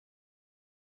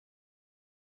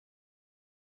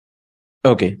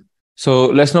Okay. So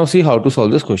let's now see how to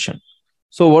solve this question.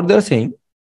 So what they're saying,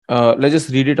 let's just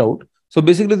read it out. So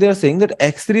basically they are saying that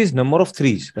x3 is number of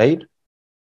threes, right?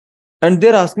 And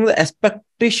they're asking the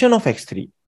expectation of x3.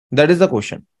 That is the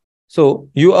question. So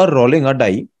you are rolling a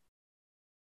die.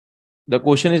 The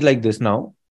question is like this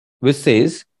now, which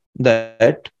says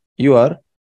that you are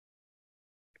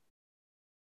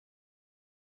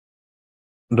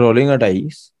rolling a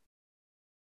dice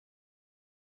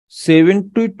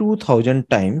 72,000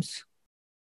 times,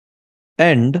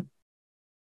 and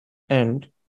and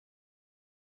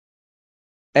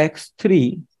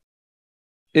x3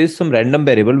 is some random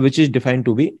variable which is defined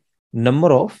to be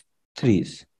number of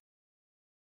threes.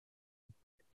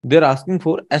 They're asking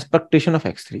for expectation of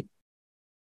x3,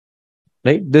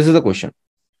 right? This is the question.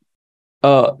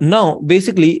 Now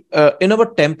basically in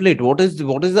our template, what is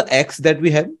the x that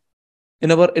we have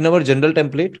in our general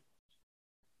template?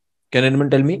 Can anyone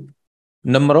tell me?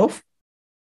 Number of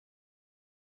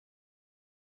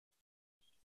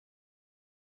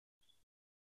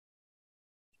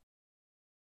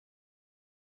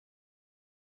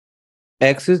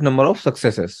x is number of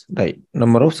successes, right?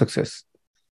 Number of success,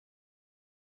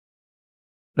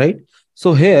 right?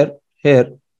 So here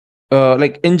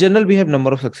like in general we have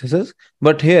number of successes,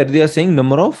 but here they are saying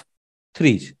number of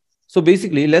threes. So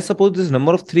basically let's suppose this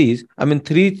number of threes, I mean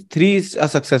three is a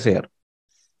success here.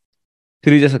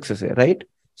 Three is a success here, right?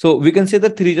 So we can say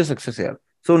that three is a success here.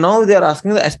 So now they are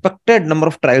asking the expected number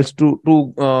of trials to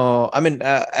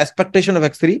expectation of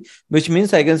x3, which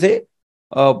means I can say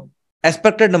uh,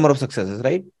 expected number of successes,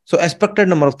 right? So expected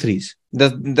number of threes.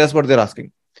 That's what they're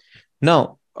asking.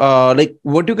 Now, like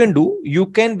what you can do, you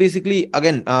can basically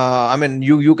again,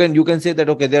 you can say that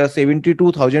okay, there are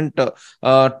 72,000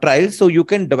 trials, so you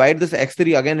can divide this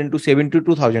x3 again into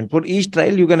 72,000. For each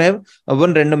trial, you can have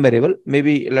one random variable.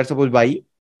 Maybe let's suppose y.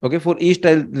 Okay, for each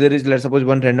trial there is, let's suppose,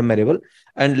 one random variable,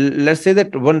 and let's say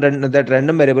that that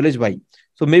random variable is y.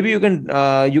 So maybe you can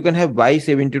have y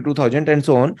 72,000 and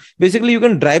so on. Basically, you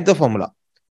can drive the formula.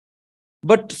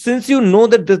 But since you know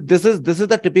that this is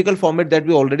the typical format that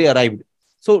we already arrived,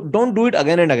 so don't do it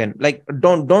again and again. Like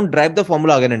don't drive the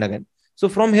formula again and again. So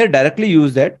from here directly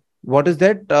use that. What is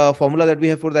that formula that we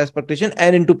have for the expectation?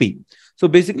 N into P. So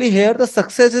basically here the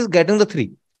success is getting the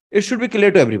three. It should be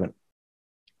clear to everyone.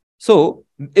 So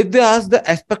if they ask the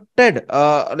expected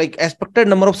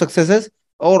number of successes,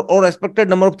 or expected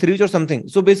number of threes or something,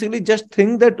 so basically just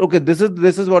think that okay, this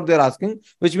is what they're asking,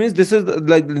 which means this is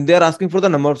like they're asking for the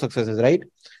number of successes, right?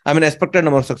 I mean expected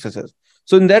number of successes.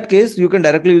 So in that case, you can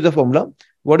directly use the formula.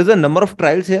 What is the number of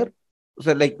trials here?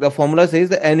 So like the formula says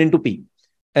the n into p.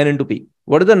 N into p.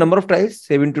 What is the number of trials?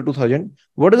 72,000.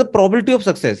 What is the probability of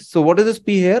success? So what is this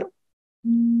p here?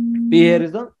 P here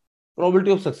is the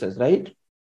probability of success, right?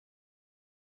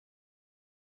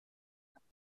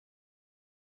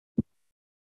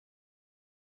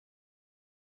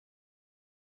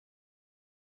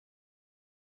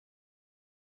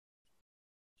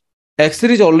 X3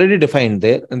 is already defined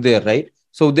there, right?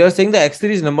 So they are saying the X3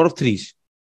 is number of threes.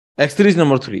 X3 is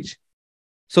number of threes.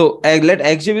 So let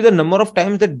Xj be the number of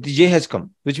times that J has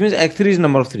come, which means X3 is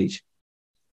number of threes.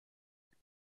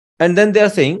 And then they are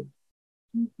saying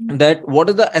that what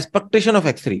is the expectation of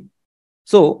X3?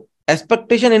 So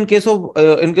expectation in case of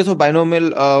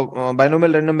binomial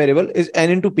random variable is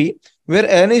n into p, where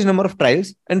n is number of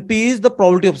trials and p is the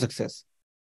probability of success.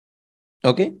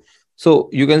 Okay, so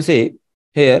you can say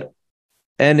here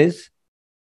n is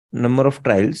number of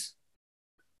trials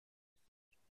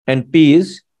and P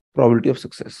is probability of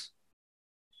success.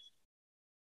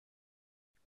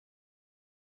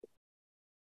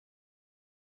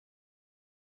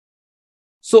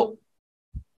 So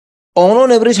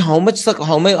on average, how much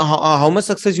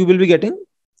success you will be getting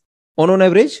on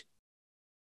average?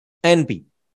 NP,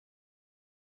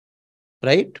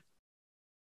 right?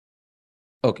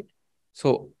 Okay.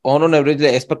 So on average,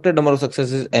 the expected number of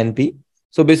success is NP.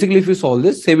 So basically, if you solve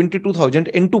this, 72,000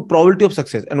 into probability of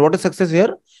success. And what is success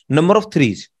here? Number of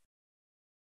threes,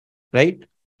 right?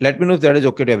 Let me know if that is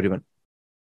okay to everyone.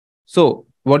 So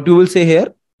what you will say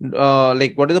here,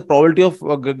 like what is the probability of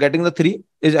getting the three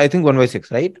is, I think,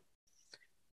 1/6, right?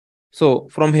 So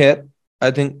from here,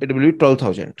 I think it will be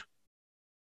 12,000.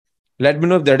 Let me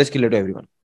know if that is clear to everyone.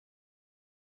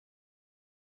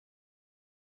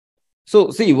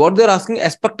 So see what they're asking,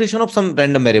 expectation of some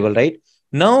random variable, right?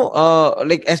 Now,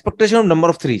 like expectation of number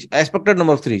of threes, expected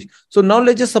number of threes. So now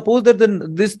let's just suppose that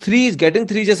this three is getting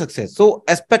three is a success. So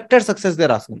expected success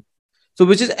they're asking. So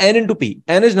which is n into p.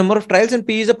 N is number of trials and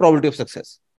p is the probability of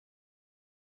success.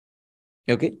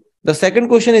 Okay. The second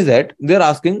question is that they're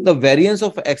asking the variance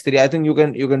of x3. I think you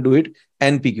can do it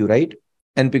npq, right?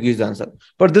 NPQ is the answer.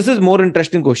 But this is more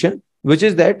interesting question, which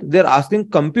is that they're asking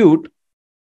compute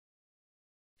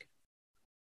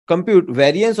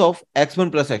variance of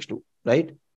x1 plus x2,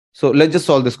 right? So let's just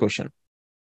solve this question.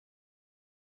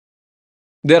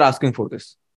 They're asking for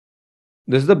this.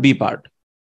 This is the B part.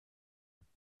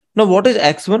 Now, what is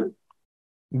x1?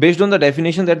 Based on the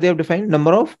definition that they have defined,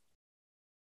 number of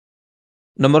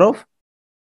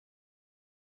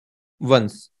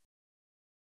ones.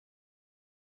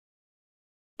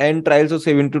 N trials of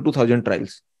 72,000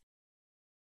 trials.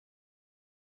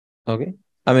 Okay.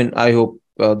 I mean, I hope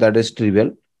that is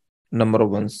trivial. Number of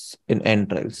ones in N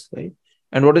trials, right?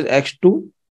 And what is x2?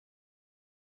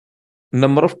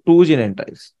 Number of twos in N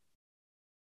trials.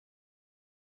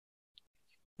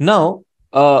 Now,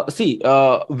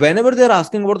 whenever they're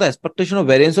asking about the expectation of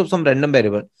variance of some random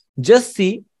variable, just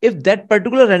see if that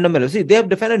particular random variable, see, they have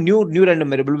defined a new random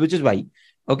variable, which is y,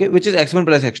 okay, which is x1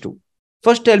 plus x2.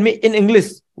 First, tell me in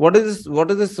English, what is this? What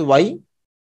is this y?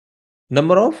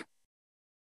 Number of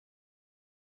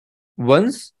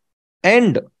ones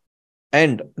and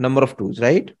number of twos,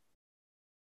 right?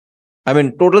 I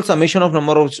mean, total summation of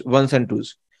number of ones and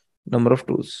twos, number of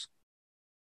twos,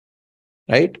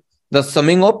 right? The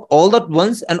summing of all the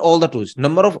ones and all the twos,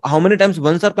 number of how many times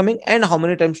ones are coming and how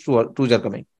many times twos are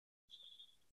coming.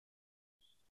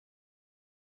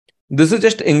 This is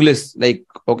just English, like,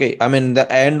 okay, I mean,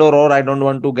 the and or I don't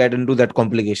want to get into that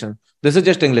complication. This is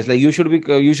just English. Like, you should be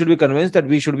convinced that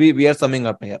we are summing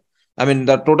up here. I mean,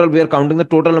 the total, we are counting the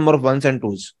total number of ones and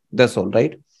twos. That's all,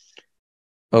 right?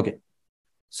 Okay.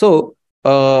 So,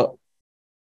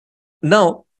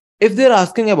 now, if they're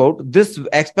asking about this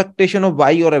expectation of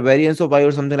y or a variance of y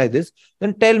or something like this,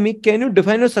 then tell me, can you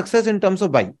define your success in terms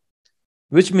of y?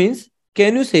 Which means,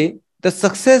 can you say the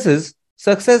success is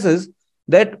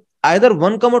that either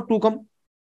 1 come or 2 come?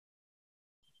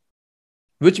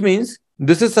 Which means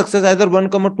this is success, either 1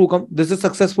 come or 2 come. This is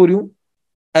success for you.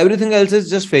 Everything else is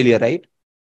just failure, right?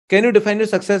 Can you define your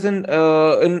success in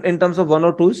terms of 1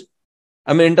 or 2s?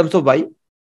 I mean, in terms of y?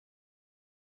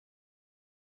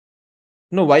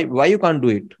 No, why you can't do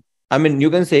it? I mean,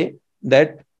 you can say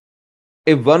that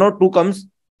if 1 or 2 comes,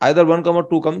 either 1 come or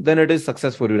 2 come, then it is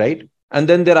success for you, right? And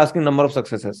then they're asking number of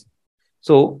successes.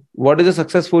 So what is a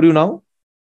success for you now?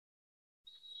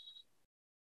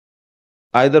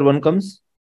 Either 1 comes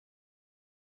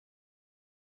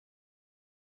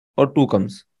or 2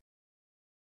 comes,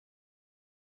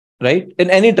 right? In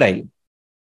any trial.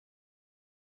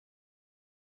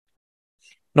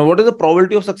 Now, what is the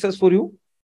probability of success for you?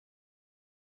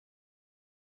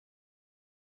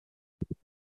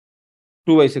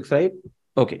 2 by 6, right?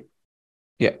 Okay.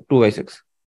 Yeah, 2 by 6,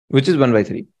 which is 1 by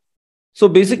 3. So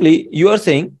basically, you are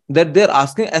saying that they're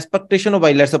asking expectation of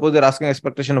y. Let's suppose they're asking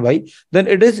expectation of y. Then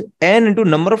it is n into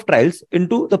number of trials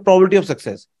into the probability of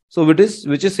success. So which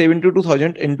is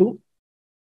 72,000 into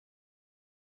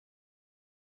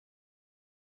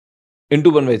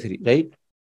 1 by 3, right?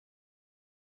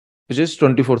 Which is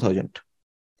 24,000.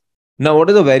 Now, what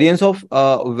is the variance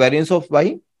of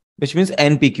y? Which means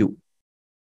NPQ,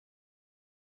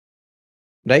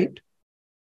 right?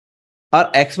 Are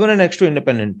x1 and x2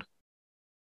 independent?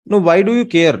 No, why do you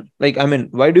care? Like, I mean,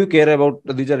 why do you care about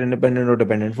these are independent or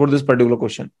dependent for this particular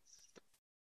question?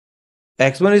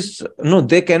 X1 is, no,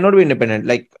 they cannot be independent.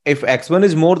 Like, if x1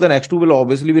 is more, then x2 will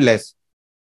obviously be less.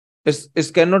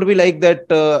 It cannot be like that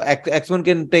x1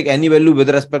 can take any value with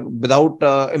respect without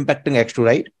impacting x2,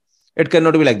 right? It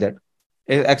cannot be like that.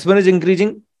 If x1 is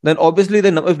increasing, then obviously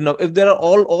if there are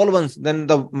all ones, then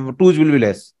the twos will be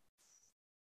less.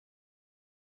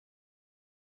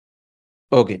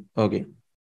 Okay.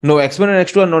 No, x1 and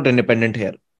x2 are not independent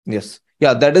here. Yes.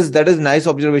 Yeah, that is nice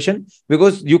observation,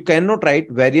 because you cannot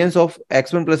write variance of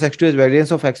x1 plus x2 as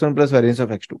variance of x1 plus variance of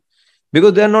x2.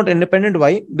 Because they are not independent.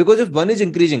 Why? Because if one is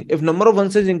increasing, if number of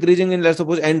ones is increasing in, let's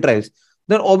suppose, n trials,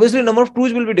 then obviously number of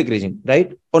twos will be decreasing,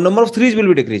 right? Or number of threes will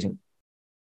be decreasing,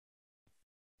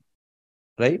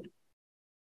 right?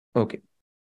 Okay.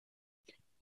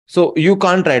 So you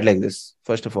can't write like this,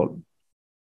 first of all.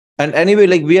 And anyway,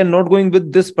 like, we are not going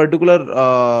with this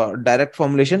particular direct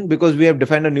formulation, because we have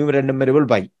defined a new random variable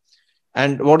y.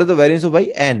 And what is the variance of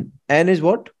y? N. N is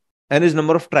what? N is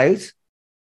number of trials.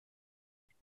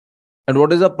 And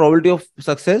what is the probability of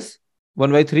success?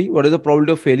 1 by 3. What is the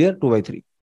probability of failure? 2 by 3.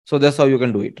 So that's how you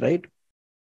can do it, right?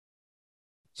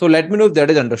 So let me know if that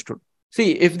is understood.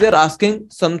 See, if they're asking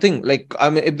something like, I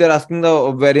mean, if they're asking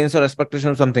the variance or expectation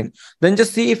of something, then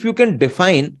just see if you can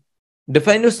define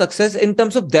your success in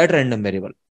terms of that random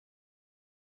variable.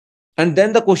 And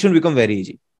then the question become very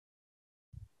easy.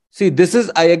 See,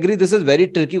 I agree, this is very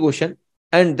tricky question.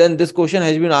 And then this question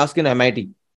has been asked in MIT.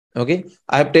 Okay,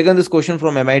 I have taken this question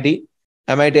from MIT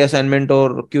assignment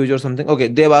or quiz or something. Okay,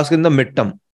 they have asked in the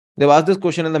midterm. They've asked this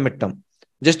question in the midterm.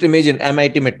 Just imagine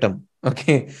MIT midterm.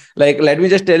 Okay, like let me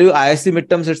just tell you, ISC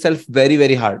midterms itself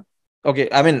very hard. Okay,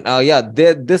 I mean, yeah,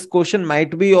 this question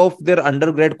might be of their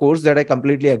undergrad course, that I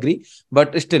completely agree,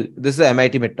 but still, this is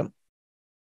MIT midterm.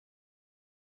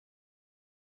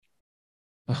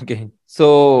 Okay,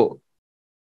 so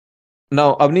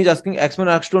now Avni is asking X1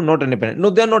 X2 are not independent. No,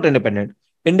 they are not independent.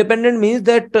 Independent means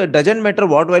that doesn't matter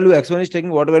what value X1 is taking,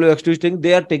 what value X2 is taking,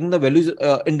 they are taking the values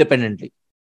independently.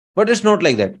 But it's not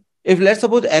like that. If let's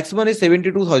suppose X1 is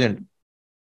 72,000,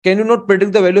 can you not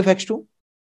predict the value of X2?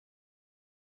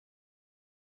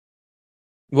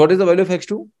 What is the value of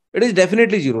X2? It is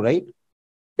definitely 0, right?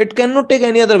 It cannot take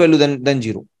any other value than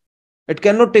 0. It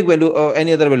cannot take value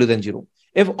any other value than 0.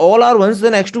 If all are ones,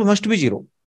 then X2 must be 0.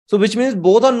 So which means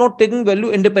both are not taking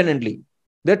value independently.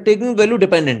 They're taking value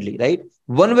dependently, right?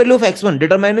 One value of X1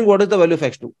 determining what is the value of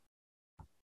X2.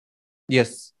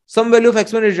 Yes. Some value of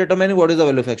X1 is determining what is the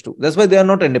value of X2. That's why they are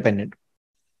not independent.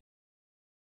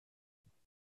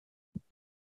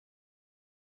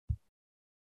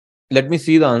 Let me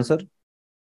see the answer.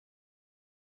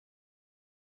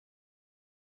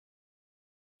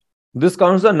 This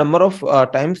counts the number of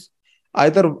times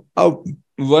either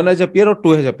one has appeared or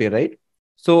two has appeared, right?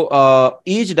 So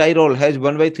each die roll has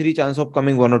 1/3 chance of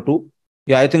coming one or two.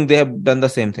 Yeah, I think they have done the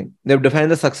same thing. They've defined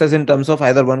the success in terms of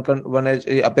either one is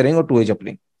appearing or two is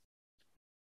appearing.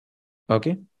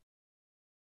 Okay,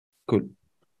 cool.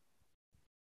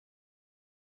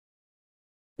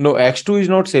 No, X2 is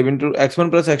not 7 to X1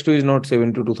 plus X2 is not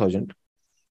 7 to 2000.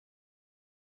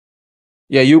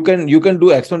 Yeah, you can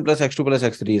do X1 plus X2 plus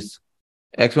X3 is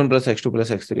X1 plus X2 plus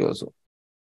X3 also.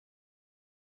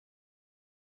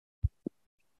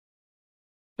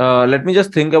 Let me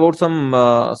just think about some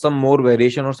more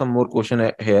variation or some more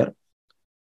question here.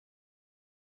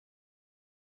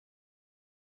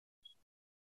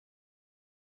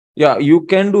 Yeah, you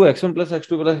can do X1 plus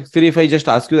X2 plus X3 if I just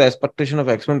ask you the expectation of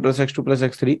X1 plus X2 plus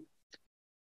X3.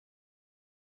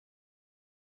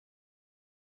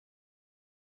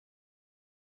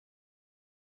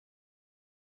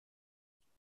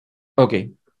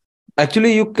 Okay.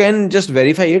 Actually, you can just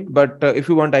verify it, but if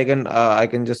you want, I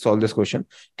can just solve this question.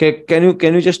 Can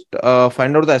you just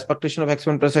find out the expectation of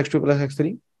X1 plus X2 plus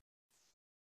X3?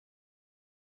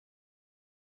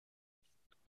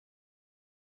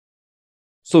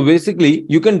 So basically,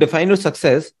 you can define your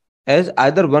success as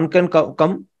either one can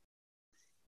come,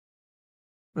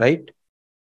 right?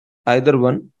 Either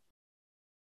one,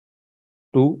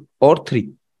 two, or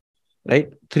three,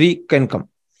 right? Three can come.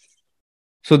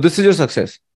 So this is your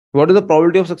success. What is the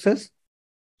probability of success?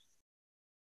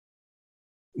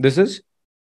 This is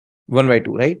 1 by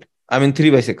 2, right? I mean 3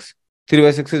 by 6. 3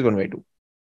 by 6 is 1 by 2.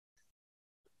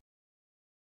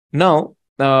 Now,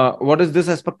 what is this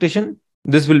expectation?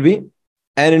 This will be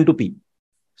n into p.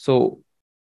 So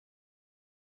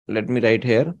let me write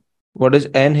here. What is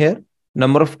n here?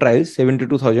 Number of trials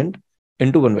 72,000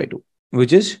 into 1 by 2,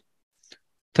 which is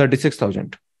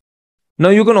 36,000. Now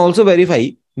you can also verify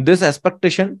this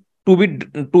expectation to be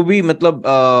matlab,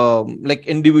 like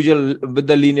individual with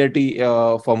the linearity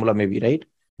formula maybe, right?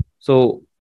 So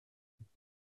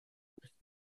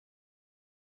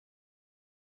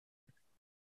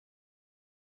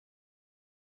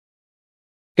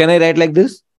can I write like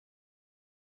this?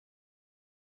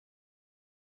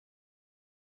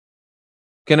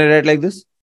 Can I write like this?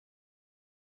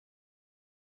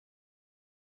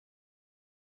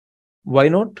 Why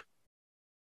not?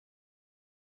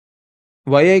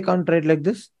 Why I can't write like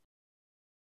this?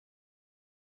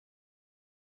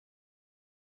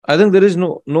 I think there is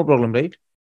no problem, right?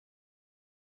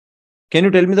 Can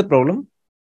you tell me the problem?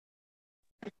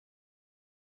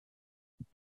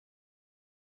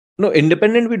 No,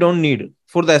 independent we don't need.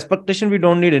 For the expectation, we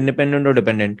don't need independent or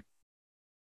dependent.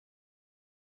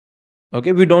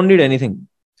 Okay, we don't need anything.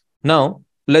 Now,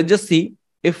 let's just see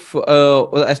if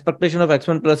the expectation of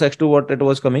x1 plus x2, what it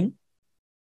was coming.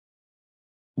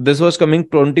 This was coming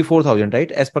 24,000, right?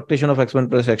 Expectation of x1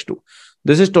 plus x2.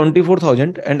 This is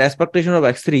 24,000 and expectation of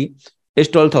x3 is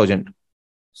 12,000.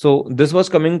 So this was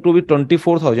coming to be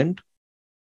 24,000.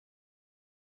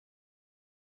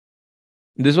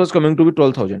 This was coming to be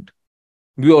 12,000.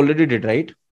 We already did,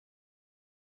 right?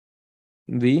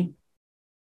 We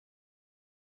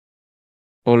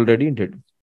already did.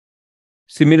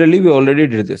 Similarly, we already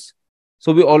did this.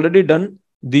 So we already done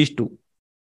these two.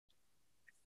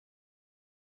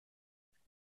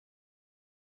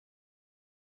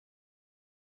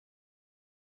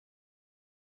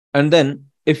 And then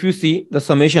if you see the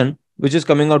summation, which is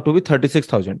coming out to be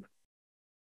 36,000.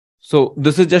 So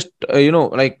this is just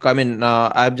like, I mean,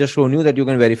 I've just shown you that you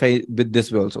can verify with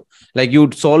this way also. Like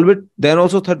you'd solve it, then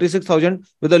also 36,000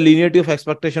 with a linearity of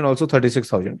expectation also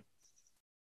 36,000.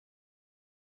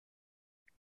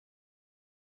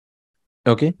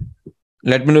 Okay.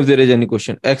 Let me know if there is any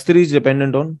question. X3 is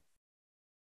dependent on.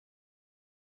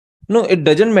 No, it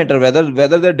doesn't matter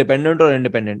whether they're dependent or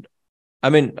independent.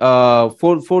 I mean,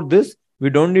 for this,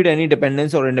 we don't need any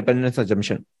dependence or independence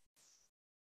assumption.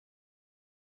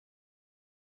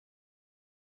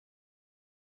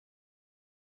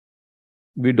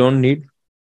 We don't need.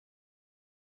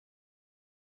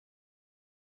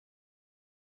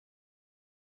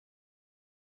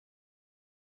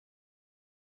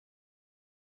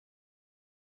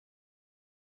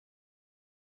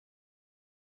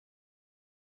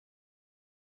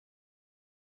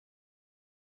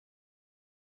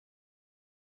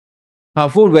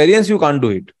 For variance, you can't do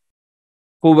it.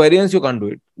 For variance, you can't do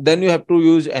it. Then you have to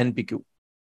use NPQ.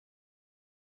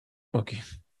 Okay,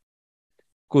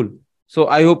 cool. So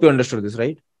I hope you understood this,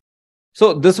 right?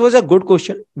 So this was a good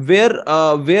question where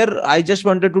I just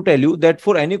wanted to tell you that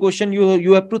for any question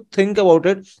you have to think about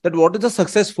it, that what is the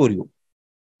success for you,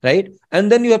 right?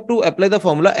 And then you have to apply the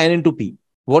formula n into p.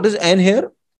 What is n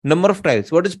here? Number of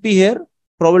trials. What is p here?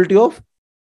 Probability of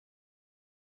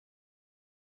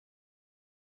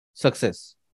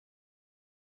success.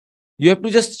 You have to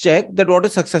just check that what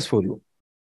is success for you.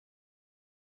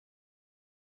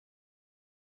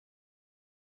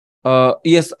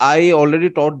 Yes, I already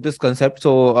taught this concept.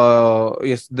 So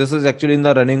yes, this is actually in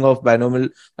the running of binomial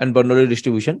and Bernoulli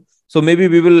distribution. So maybe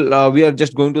we are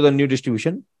just going to the new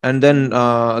distribution, and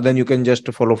then you can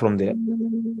just follow from there.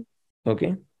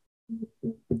 Okay,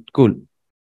 cool.